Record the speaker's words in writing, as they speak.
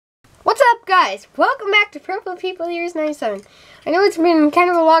up, guys? Welcome back to Purple People Years 97. I know it's been kind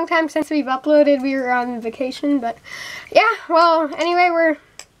of a long time since we've uploaded. We were on vacation, but yeah, well, anyway, we're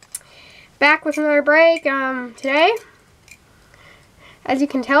back with another break. Today, as you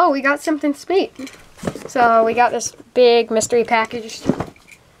can tell, we got something sweet. So we got this big mystery package.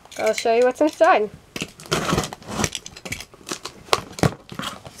 I'll show you what's inside.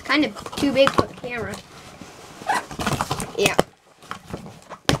 It's kind of too big for the camera. Yeah.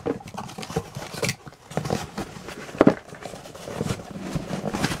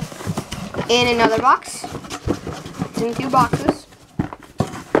 In another box. It's in 2 boxes.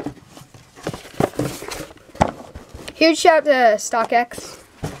 Huge shout out to StockX.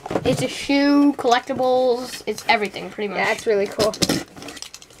 It's a shoe, collectibles, it's everything pretty much. Yeah, it's really cool.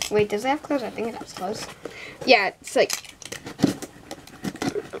 Wait, does it have clothes? I think it has clothes. Yeah, it's like...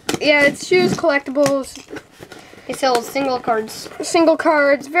 Yeah, it's shoes, collectibles. It sells single cards. Single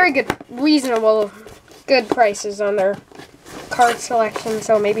cards, very good, reasonable, good prices on their card selection,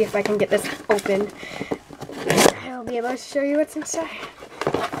 so maybe if I can get this open, I'll be able to show you what's inside.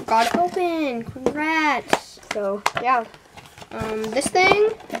 Got it open! Congrats! So, yeah. This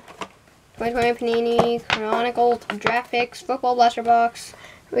thing, 2020 Panini, Chronicles, Draft Picks, Football Blaster Box.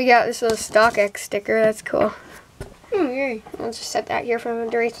 We got this little StockX sticker, that's cool. Yay. I'll just set that here for the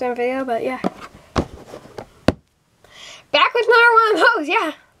duration of the video, but yeah. Back with another one of those,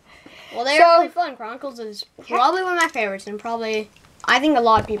 yeah! Well, they're really fun. Chronicles is probably one of my favorites, and probably, I think a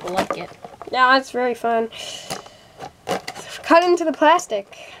lot of people like it. Yeah, it's very fun. Cut into the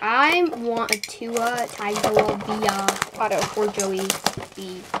plastic. I want a Tua Tagovailoa auto for Joey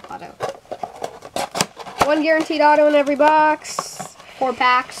B auto. 1 guaranteed auto in every box. 4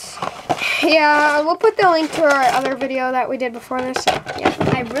 packs. Yeah, we'll put the link to our other video that we did before this. Yeah,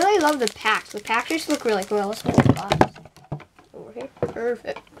 I really love the packs. The packs just look really cool. Let's look at the box. Over here.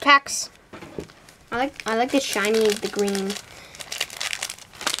 Perfect. Packs. I like the shiny, the green.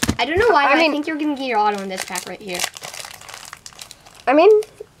 I don't know why, but I think you're gonna get your auto in this pack right here. I mean,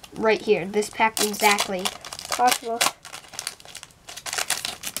 right here. This pack exactly. Possible.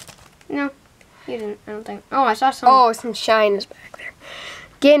 No, you didn't. I don't think. Oh, I saw some. Oh, some shine is back there.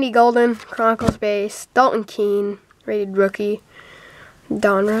 Gandy Golden, Chronicles base, Dalton Keene, rated rookie,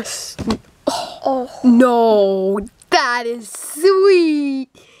 Donruss. Oh no. That is sweet.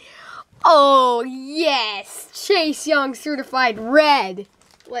 Oh, yes. Chase Young certified red.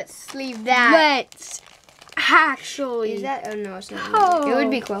 Let's sleeve that. Let's actually. Is that? Oh, no, it's not. Oh. It would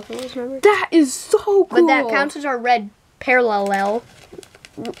be cool if it was, remember? That is so cool. But that counts as our red parallel.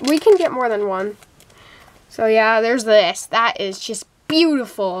 We can get more than one. So, yeah, there's this. That is just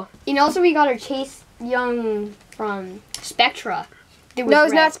beautiful. And also, we got our Chase Young from Spectra. No,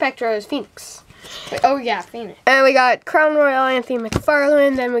 it's not Spectra. It was Phoenix. Oh, yeah, Phoenix. And we got Crown Royal Anthony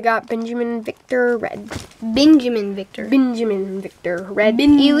McFarland. Then we got Benjamin Victor Red. Benjamin Victor Red.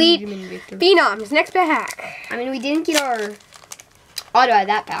 Elite Victor. Phenoms. Next pack. I mean, we didn't get our auto out of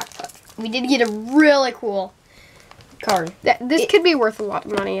that pack, but we did get a really cool card. This could be worth a lot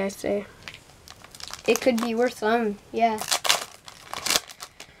of money, I say. It could be worth some, yeah.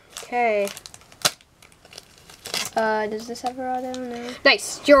 Okay. Does this have a auto? No.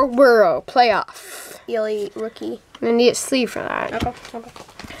 Nice. Joe Burrow, playoff. Elite rookie. I'm gonna need a sleeve for that. Okay.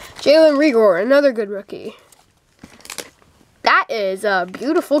 Jalen Rigor, another good rookie. That is a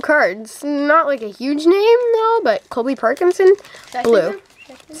beautiful card. It's not like a huge name, no, but Colby Parkinson, blue.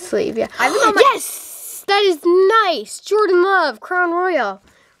 Sleeve, yeah. Yes! That is nice. Jordan Love, Crown Royal.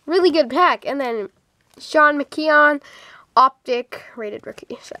 Really good pack. And then Sean McKeon, Optic, rated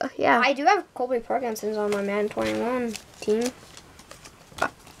rookie. So, yeah. I do have Colby Parkinson's on my Madden 21 team.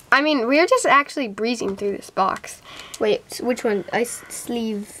 I mean, we're just actually breezing through this box. Wait, so which one? I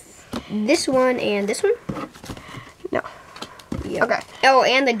sleeve this one and this one? No. Yep. Okay. Oh,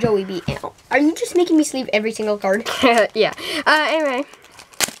 and the Joey B. Are you just making me sleeve every single card? Yeah. Anyway.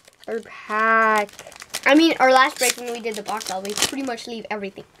 Third pack. I mean, our last break when we did the box haul, we pretty much leave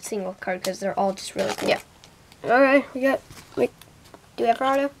everything single card because they're all just really cool. Yeah. Alright, we got, wait, do we have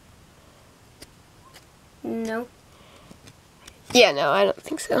auto? No. Yeah, no, I don't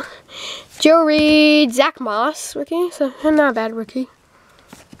think so. Joe Reed, Zach Moss, rookie, so not a bad rookie.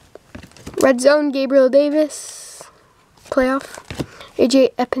 Red Zone, Gabriel Davis, playoff.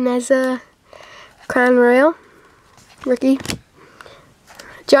 AJ Epineza, Crown Royal, rookie.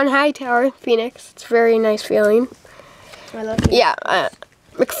 John Hightower, Phoenix, it's a very nice feeling. I love it. Yeah,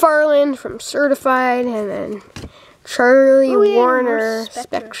 McFarland from Certified, and then Charlie Warner,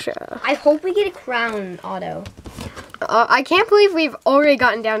 Spectra. I hope we get a Crown auto. I can't believe we've already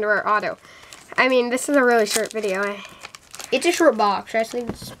gotten down to our auto. I mean, this is a really short video. It's a short box. Should I sleeve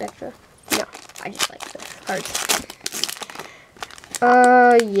the Spectra? No. I just like the hearts.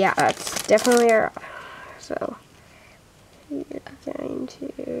 Yeah, that's definitely our auto. So, you're going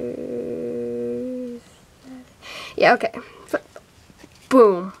to... Yeah, okay.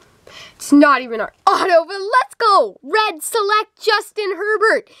 Boom. It's not even our auto, but let's go! Red, select Justin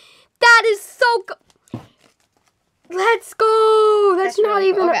Herbert. That is so good. Let's go! That's not really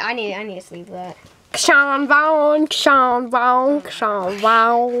even... cool. Okay, I need to sleeve that. Sean Vaughn, Sean Vaughn, Sean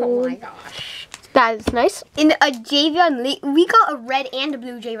Vaughn. Oh my gosh. That is nice. In a Javion League, we got a red and a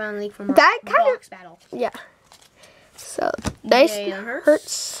blue Javion League from our That kind box battle. Yeah. So, nice. Jalen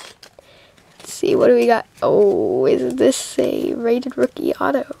Hurts. Let's see, what do we got? Oh, is this a rated rookie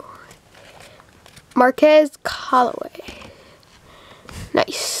auto? Marquez Callaway.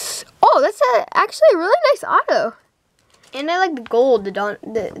 Nice. Oh, that's actually a really nice auto. And I like the gold, the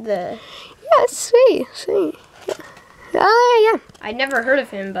Yeah, sweet. Yeah. Yeah. I'd never heard of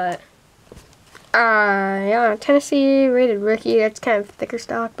him, but Yeah, Tennessee rated rookie. That's kind of thicker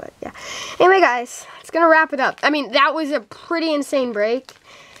stock, but yeah. Anyway, guys, it's gonna wrap it up. I mean, that was a pretty insane break.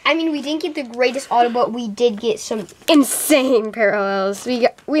 I mean, we didn't get the greatest auto, but we did get some Insane parallels. We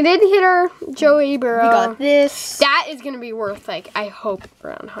did hit our Joey Burrow. We got this. That is gonna be worth, like, I hope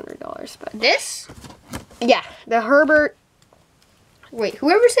around $100. But This? yeah, the Herbert. Wait,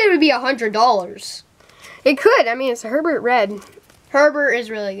 whoever said it would be $100? It could. I mean, it's a Herbert red. Herbert is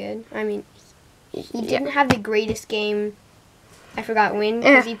really good. I mean, he didn't have the greatest game. I forgot when,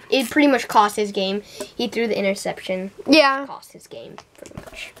 because it pretty much cost his game. He threw the interception. Yeah. Cost his game, pretty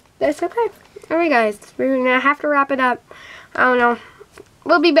much. That's okay. Alright, guys. We're going to have to wrap it up. I don't know.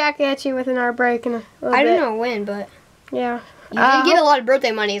 We'll be back at you with another break in a little I bit. don't know when, but Yeah. you did get a lot of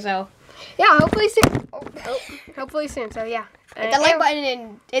birthday money, so. Yeah, hopefully soon. Hopefully soon, so yeah. Hit the like button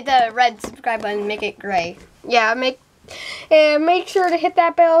and hit the red subscribe button and make it gray. Yeah, make sure to hit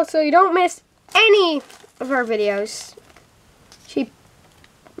that bell so you don't miss any of our videos.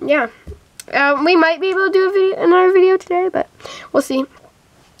 Yeah. We might be able to do another video today, but we'll see.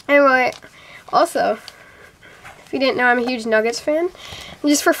 Anyway, also, if you didn't know, I'm a huge Nuggets fan. And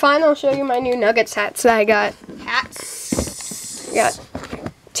just for fun, I'll show you my new Nuggets hats that I got. Hats. I got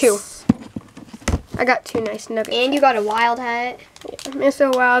 2. I got 2 nice Nuggets. And you got a wild hat. Yeah,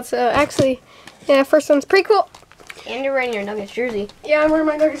 Minnesota Wild. So actually, yeah, first one's pretty cool. And you're wearing your Nuggets jersey. Yeah, I'm wearing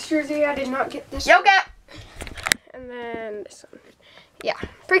my Nuggets jersey. I did not get this. Yoga. And then this one. Yeah,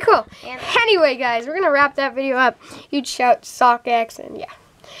 pretty cool. And anyway, guys, we're going to wrap that video up. Huge shout to SockX, and yeah.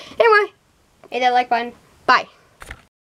 Anyway. Hit that like button. Bye.